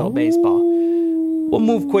talk a little baseball. We'll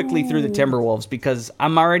move quickly through the Timberwolves because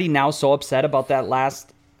I'm already now so upset about that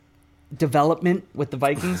last development with the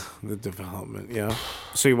Vikings. The development, yeah.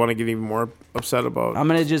 So you want to get even more upset about? I'm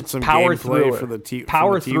gonna just some power gameplay through her. for the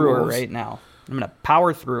Power for the through her T-Wolves? right now. I'm gonna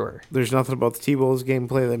power through her. There's nothing about the T-Wolves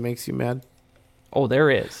gameplay that makes you mad? Oh, there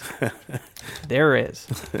is. There is.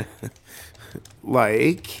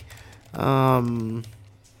 Like, how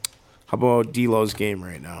about D'Lo's game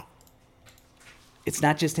right now? It's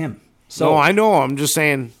not just him. So No, I know. I'm just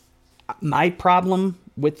saying my problem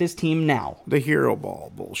with this team now the hero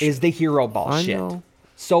ball bullshit. is the hero ball I shit. know.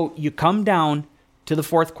 So you come down to the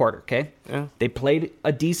fourth quarter, okay? Yeah. They played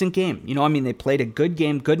a decent game. They played a good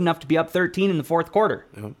game, good enough to be up 13 in the fourth quarter.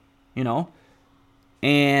 Yep.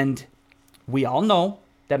 And we all know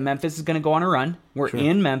that Memphis is going to go on a run. We're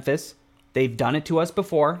in Memphis. They've done it to us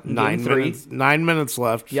before in game 3. 9 minutes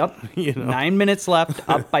left. Yep. 9 9 minutes left,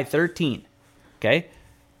 up by 13. Okay?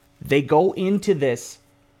 They go into this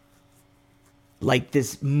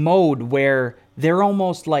mode where they're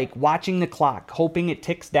almost like watching the clock, hoping it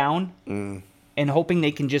ticks down and hoping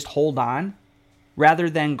they can just hold on rather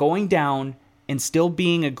than going down and still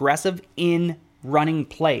being aggressive in running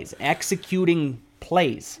plays, executing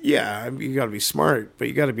plays. Yeah, you got to be smart, but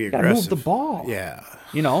you got to be aggressive. Got to move the ball. Yeah.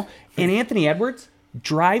 And Anthony Edwards,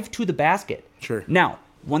 drive to the basket. Sure. Now,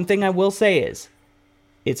 one thing I will say is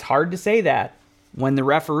it's hard to say that when the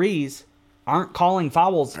referees aren't calling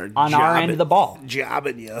fouls on our end of the ball.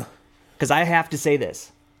 Jobbing you. Because I have to say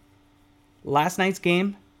this. Last night's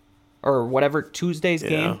game, or whatever, Tuesday's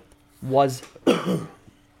game, was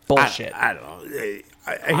bullshit. I don't know.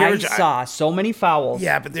 I saw so many fouls.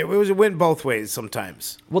 Yeah, but it went both ways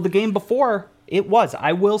sometimes. Well, the game before, it was.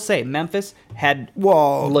 I will say, Memphis had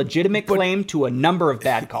legitimate claim to a number of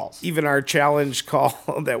bad calls. Even our challenge call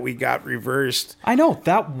that we got reversed. I know,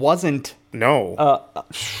 that wasn't... No.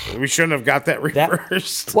 We shouldn't have got that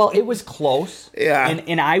reversed. Well, it was close. Yeah.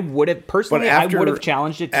 And I would have, personally, I would have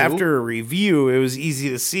challenged it too. After a review, it was easy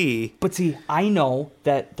to see. But see, I know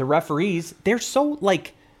that the referees, they're so,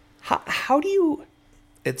 how do you...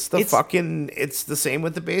 It's the same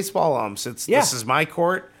with the baseball umps. This is my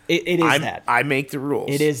court. It is that. I make the rules.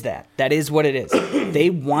 It is that. That is what it is. They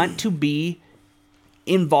want to be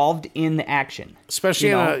involved in the action. Especially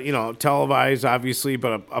in a, televised, obviously,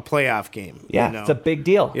 but a playoff game. Yeah, it's a big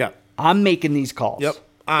deal. Yeah. I'm making these calls. Yep.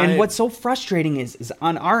 And what's so frustrating is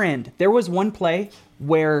on our end, there was one play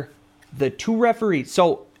where the two referees,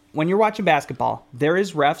 so when you're watching basketball, there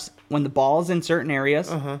is refs when the ball is in certain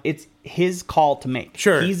areas, it's his call to make.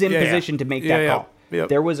 Sure. He's in position to make that call. Yep.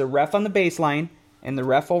 There was a ref on the baseline and the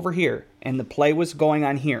ref over here, and the play was going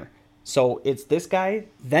on here. So it's this guy,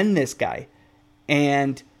 then this guy.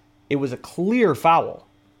 And it was a clear foul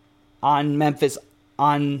on Memphis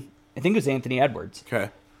on, I think it was Anthony Edwards. Okay.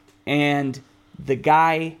 And the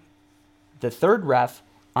guy, the third ref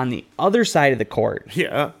on the other side of the court,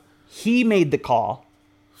 he made the call.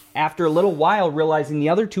 After a little while, realizing the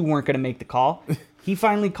other two weren't going to make the call, he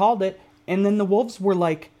finally called it. And then the Wolves were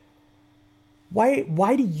like, why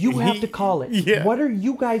do you have to call it? Yeah. What are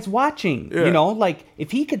you guys watching? Yeah.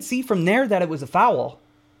 If he could see from there that it was a foul,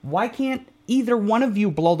 why can't either one of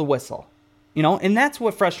you blow the whistle? And that's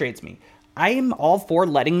what frustrates me. I am all for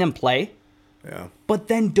letting them play. Yeah. But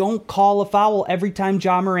then don't call a foul every time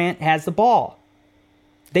Ja Morant has the ball.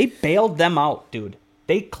 They bailed them out, dude.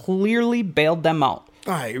 They clearly bailed them out.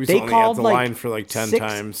 He was only at the line for 10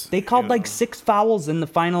 times. They called 6 fouls in the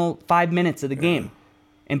final 5 minutes of the game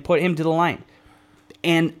and put him to the line.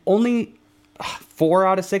 And only 4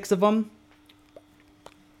 out of 6 of them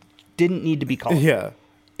didn't need to be called. Yeah.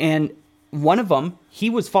 And one of them, he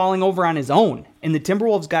was falling over on his own. And the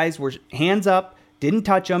Timberwolves guys were hands up, didn't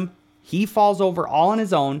touch him. He falls over all on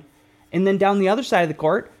his own. And then down the other side of the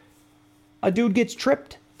court, a dude gets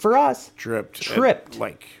tripped for us. Tripped. Tripped.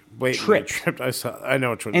 Tripped. I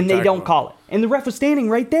know which one. And they don't call it. And the ref was standing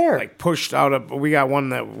right there. Pushed out of. We got one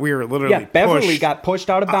that we were literally. Beverly got pushed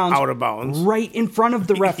out of bounds. Out of bounds. Right in front of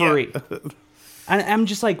the referee. And I'm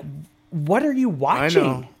just like, what are you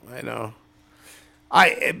watching? I know.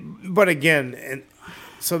 But again, and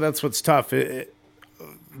so that's what's tough.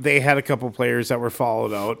 They had a couple players that were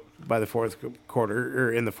followed out by the fourth quarter,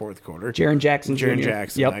 or in the fourth quarter. Jaren Jackson Jr. Jaren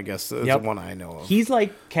Jackson, I guess, is the one I know of. He's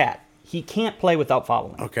like Cat. He can't play without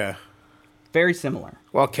fouling. Okay. Very similar.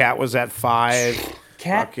 Well, Cat was at 5.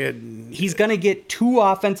 Cat, he's going to get 2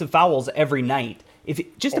 offensive fouls every night.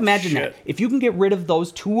 Imagine that. If you can get rid of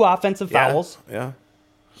those 2 offensive fouls,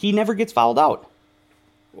 he never gets fouled out.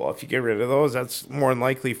 Well, if you get rid of those, that's more than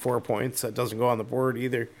likely 4 points. That doesn't go on the board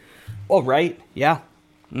either. Oh, right. Yeah.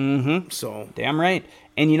 Mm-hmm. So damn right.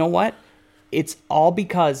 And you know what? It's all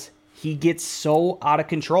because he gets so out of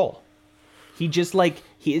control. He just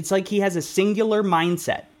it's like he has a singular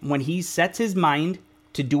mindset. When he sets his mind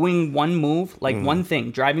to doing one move, one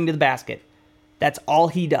thing, driving to the basket, that's all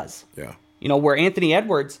he does. Yeah. Where Anthony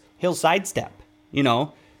Edwards, he'll sidestep,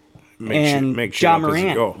 Make sure Ja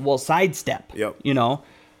Morant will sidestep, Yep.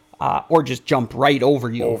 Or just jump right over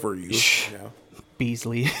you. Yeah.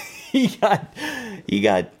 Beasley. he got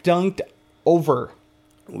dunked over.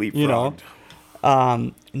 Leapfrogged.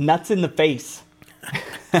 Nuts in the face.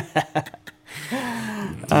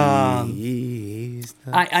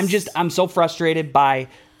 I'm so frustrated by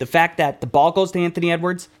the fact that the ball goes to Anthony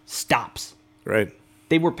Edwards, stops. Right.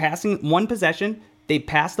 They were passing one possession. They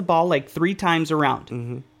passed the ball 3 times around.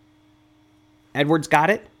 Mm-hmm. Edwards got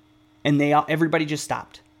it, and everybody just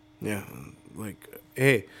stopped. Yeah.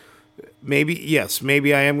 Hey, maybe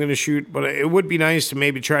I am going to shoot, but it would be nice to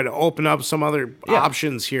maybe try to open up some other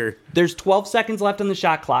options here. There's 12 seconds left on the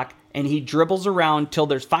shot clock, and he dribbles around till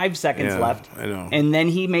there's 5 seconds left. I know. And then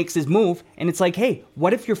he makes his move, and it's like, hey,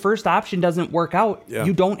 what if your first option doesn't work out? Yeah.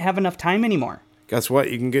 You don't have enough time anymore. Guess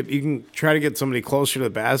what? You can try to get somebody closer to the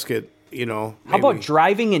basket. How about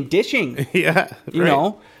driving and dishing? Yeah. You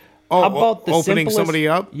know? How about the opening simplest, somebody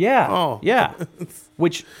up? Yeah. Oh. Yeah.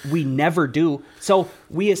 Which we never do. So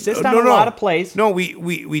we assist on a lot of plays. No,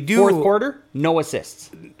 we do. Fourth quarter, no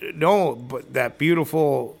assists. No, but that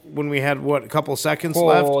beautiful, when we had, a couple seconds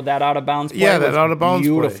left? Oh, that out of bounds play. Yeah, that out of bounds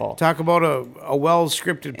beautiful. Play. Talk about a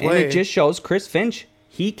well-scripted play. And it just shows Chris Finch,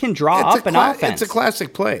 he can draw up an offense. It's a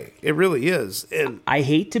classic play. It really is. And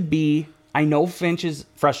I know Finch is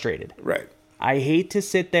frustrated. Right. I hate to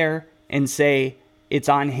sit there and say it's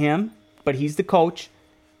on him, but he's the coach.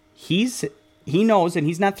 He knows, and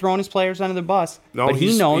he's not throwing his players under the bus. No, but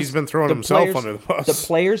he knows he's been throwing himself under the bus. The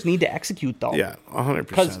players need to execute, though. Yeah, 100%.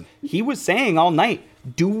 Because he was saying all night,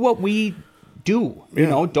 do what we do. You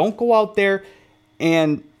know, don't go out there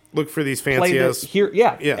and look for these fancy ass.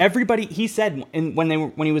 Yeah. Everybody. He said, and when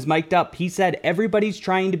he was mic'd up, he said everybody's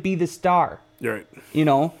trying to be the star. You're right.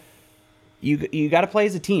 You got to play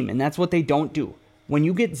as a team, and that's what they don't do. When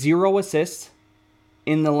you get 0 assists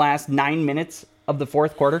in the last 9 minutes of the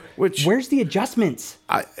fourth quarter, where's the adjustments?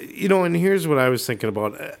 And here's what I was thinking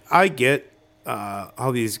about. I get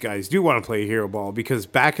how these guys do want to play hero ball, because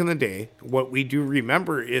back in the day, what we do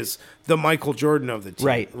remember is the Michael Jordan of the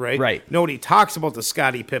team. Right. Nobody talks about the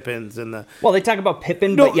Scottie Pippens and the. Well, they talk about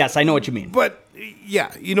Pippen, but yes, I know what you mean. But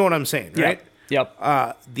yeah, you know what I'm saying, right?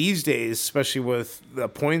 Yep. These days, especially with the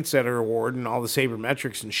points that are awarded and all the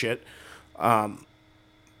sabermetrics and shit,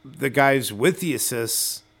 the guys with the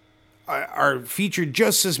assists are featured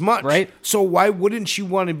just as much. Right. So why wouldn't you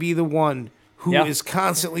want to be the one who is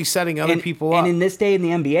constantly setting other people up? And in this day in the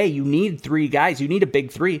NBA, you need 3 guys. You need a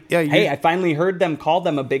big 3. Yeah. Hey, I finally heard them call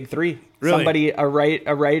them a big 3. Really? Somebody, a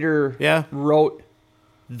writer, Yeah. wrote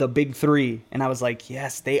the big 3, and I was like,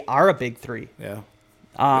 yes, they are a big 3. Yeah.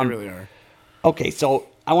 They really are. Okay, so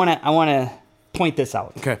I wanna point this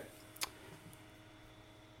out. Okay.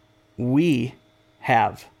 We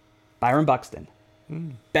have Byron Buxton,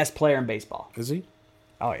 best player in baseball. Is he?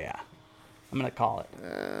 Oh yeah, I'm gonna call it.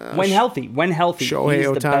 When healthy, Shohei he's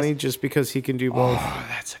the Ohtani, best. just because he can do both. Oh,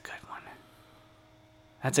 that's a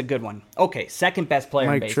good one. Okay, second best player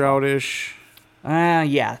in Mike baseball. Troutish.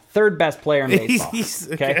 Yeah, third best player in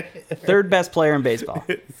baseball. Okay, third best player in baseball.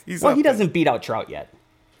 He doesn't beat out Trout yet.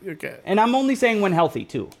 Okay. And I'm only saying when healthy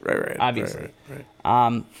too. Right. Obviously.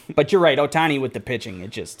 Right. But you're right, Ohtani with the pitching,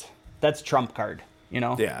 that's a trump card,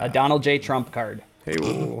 Yeah. A Donald J. Trump card. Hey,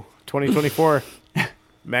 whoa. 2024.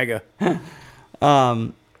 Mega.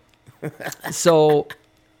 So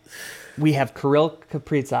we have Kirill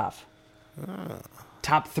Kaprizov.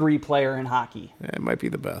 Top 3 player in hockey. It might be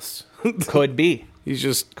the best. Could be.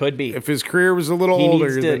 Could be. If his career was a little He older,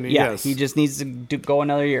 needs to, then yes. he just needs to go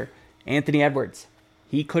another year. Anthony Edwards.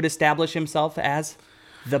 He could establish himself as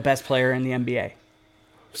the best player in the NBA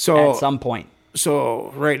So at some point.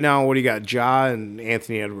 So right now, what do you got? Ja and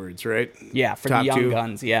Anthony Edwards, right? Yeah, for Top the young 2.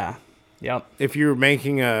 guns. Yeah. Yep. If you were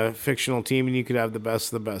making a fictional team and you could have the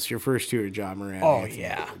best of the best, your first 2 are Ja Morant. Oh, and Anthony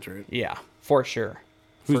yeah. Edwards, right? Yeah, for sure.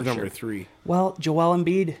 Who's For number sure. 3? Well, Joel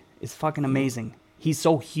Embiid is fucking amazing. He's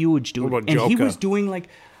so huge, dude. What about And he Joker? was doing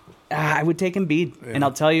I would take Embiid, and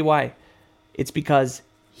I'll tell you why. It's because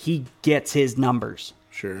he gets his numbers.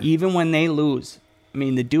 Sure. Even when they lose. I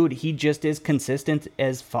mean, the dude, he just is consistent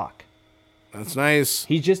as fuck. That's nice.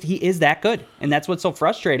 He is that good. And that's what's so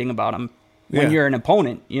frustrating about him when Yeah. you're an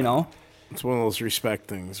opponent, It's one of those respect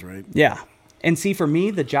things, right? Yeah. And see, for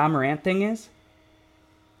me, the Ja Morant thing is,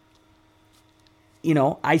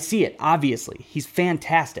 I see it, obviously. He's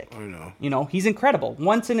fantastic. I know. He's incredible.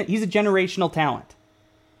 He's a generational talent.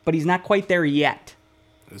 But he's not quite there yet.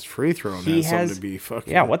 His free throw He has has- something to be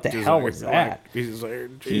fucking. Yeah, what the hell was that?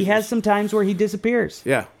 He has some times where he disappears.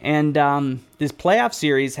 Yeah. And this playoff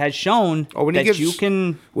series has shown when he that gets you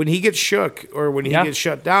can... when he gets shook or when he Yeah. gets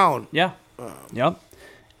shut down. Yeah. Yep.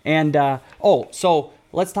 And, so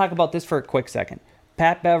let's talk about this for a quick second.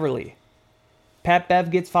 Pat Beverly. Pat Bev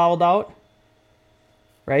gets fouled out,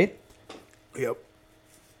 right? Yep.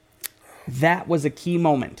 That was a key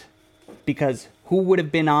moment because who would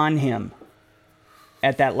have been on him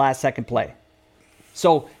at that last second play?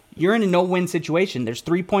 So you're in a no-win situation. There's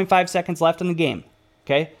 3.5 seconds left in the game,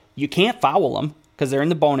 okay? You can't foul them because they're in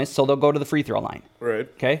the bonus, so they'll go to the free throw line, Right.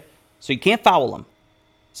 okay? So you can't foul them.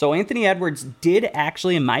 So Anthony Edwards did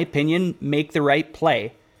actually, in my opinion, make the right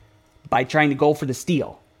play by trying to go for the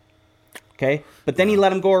steal, okay? But then he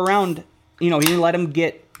let him go around, he didn't let him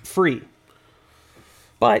get free.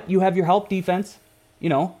 But you have your help defense,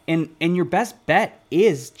 and your best bet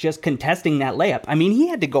is just contesting that layup. I mean, he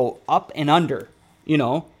had to go up and under,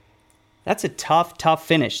 That's a tough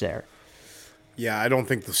finish there. Yeah, I don't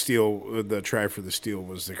think the try for the steal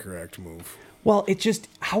was the correct move. Well,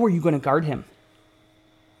 how are you going to guard him?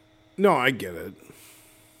 No, I get it.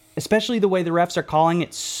 Especially the way the refs are calling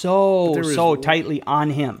it so tightly on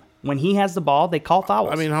him. When he has the ball, they call fouls.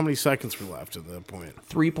 I mean, how many seconds were left at that point?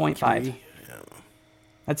 3.5. Yeah.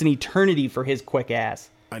 That's an eternity for his quick ass.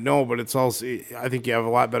 I know, but it's also. I think you have a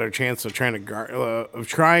lot better chance of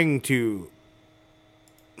trying to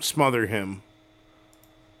smother him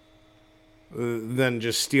than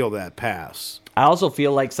just steal that pass. I also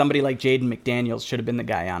feel like somebody like Jaden McDaniels should have been the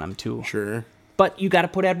guy on him too. Sure. But you got to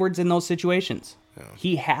put Edwards in those situations. Yeah.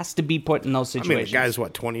 He has to be put in those situations. I mean, the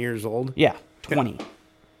guy's, 20 years old? Yeah, 20.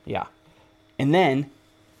 Yeah. And then,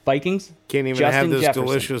 Vikings, can't even Justin have this Jefferson.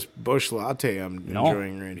 delicious bush latte I'm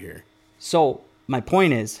enjoying right here. So, my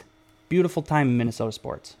point is, beautiful time in Minnesota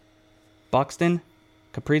sports. Buxton,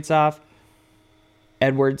 Kaprizov,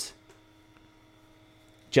 Edwards,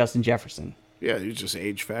 Justin Jefferson. Yeah, it's just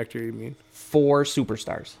age factor, you mean? 4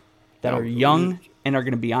 superstars that are young and are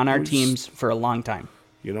going to be on our teams for a long time.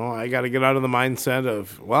 I got to get out of the mindset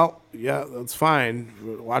of, well, yeah, that's fine.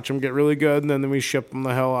 Watch them get really good, and then we ship them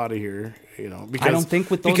the hell out of here. Because, I don't think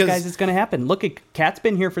with those guys it's going to happen. Look, Cat's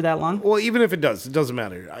been here for that long. Well, even if it does, it doesn't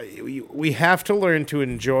matter. We have to learn to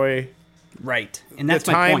enjoy Right. And that's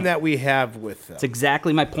the my time point. that we have with them. That's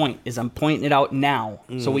exactly my point, is I'm pointing it out now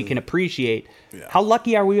so we can appreciate how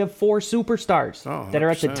lucky are we have 4 superstars that are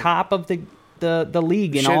at the 100%. top of the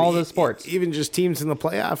league in Shit, all the sports. Even just teams in the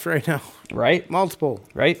playoffs right now. Right? Multiple.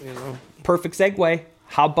 Right? Perfect segue.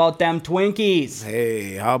 How about them Twinkies?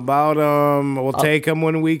 Hey, how about them? We'll take them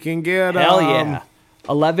when we can get them. Hell yeah.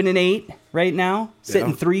 11-8 right now,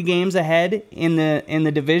 sitting 3 games ahead in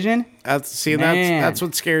the division. That's Man. that's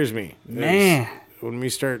what scares me. is Man. when we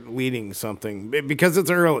start leading something because it's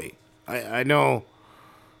early. I know.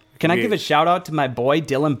 Can I give a shout out to my boy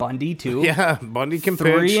Dylan Bundy too? Yeah, Bundy can pitch.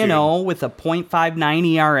 3-0 with a .59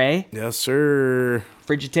 ERA. Yes, sir.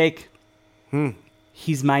 Frigid take.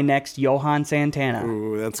 He's my next Johan Santana.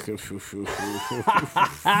 Ooh, that's good. Okay,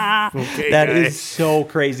 That guy. is so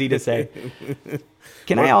crazy to say.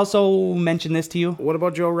 Can I also mention this to you? What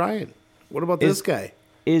about Joe Ryan? What about this guy?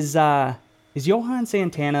 Is Johan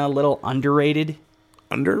Santana a little underrated?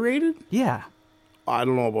 Underrated? Yeah. I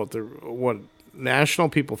don't know about what national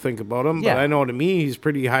people think about him, Yeah. but I know to me he's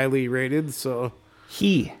pretty highly rated. So,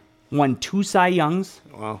 He won 2 Cy Youngs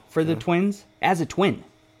wow, for the Twins as a twin,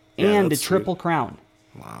 Yeah, and a that's Triple Crown.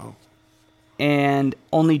 wow, And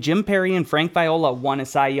only Jim Perry and Frank Viola won a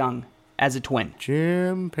Cy Young as a twin.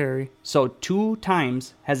 Jim Perry. So 2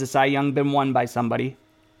 times has a Cy Young been won by somebody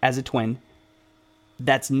as a twin.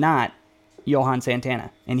 That's not Johan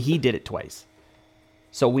Santana, and he did it twice.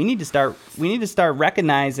 So we need to start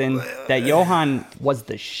recognizing that Johan was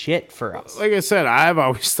the shit for us. Like I said, I've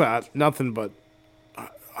always thought nothing but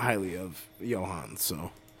highly of Johan.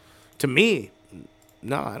 So, to me,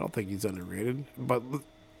 no, I don't think he's underrated. But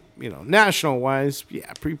national wise,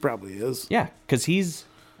 yeah, he probably is. Yeah, because he's,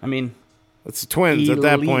 It's the Twins at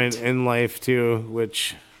that Elite. point in life too,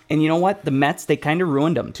 which and you know what? The Mets, they kind of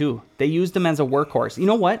ruined him too. They used him as a workhorse. You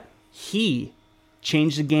know what? He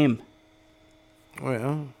changed the game. oh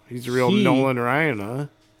yeah, he's a real He- Nolan Ryan, huh?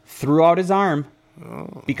 Threw out his arm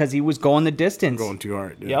because he was going the distance. Going too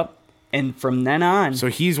hard. Yeah. Yep. And from then on, So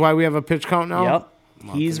he's why we have a pitch count now.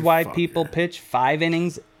 yep, he's why Motherfucker. people pitch 5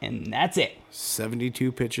 innings, and that's it.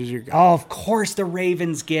 72 pitches. You got Oh, of course the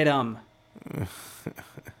Ravens get him.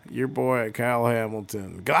 your boy Kyle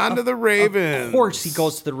Hamilton gone to the Ravens. Of course he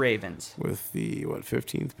goes to the Ravens. with the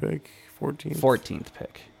 15th pick, 14th. 14th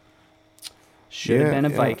pick. Should have been a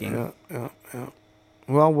Viking. Yeah.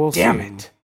 Well, we'll Damn see. it.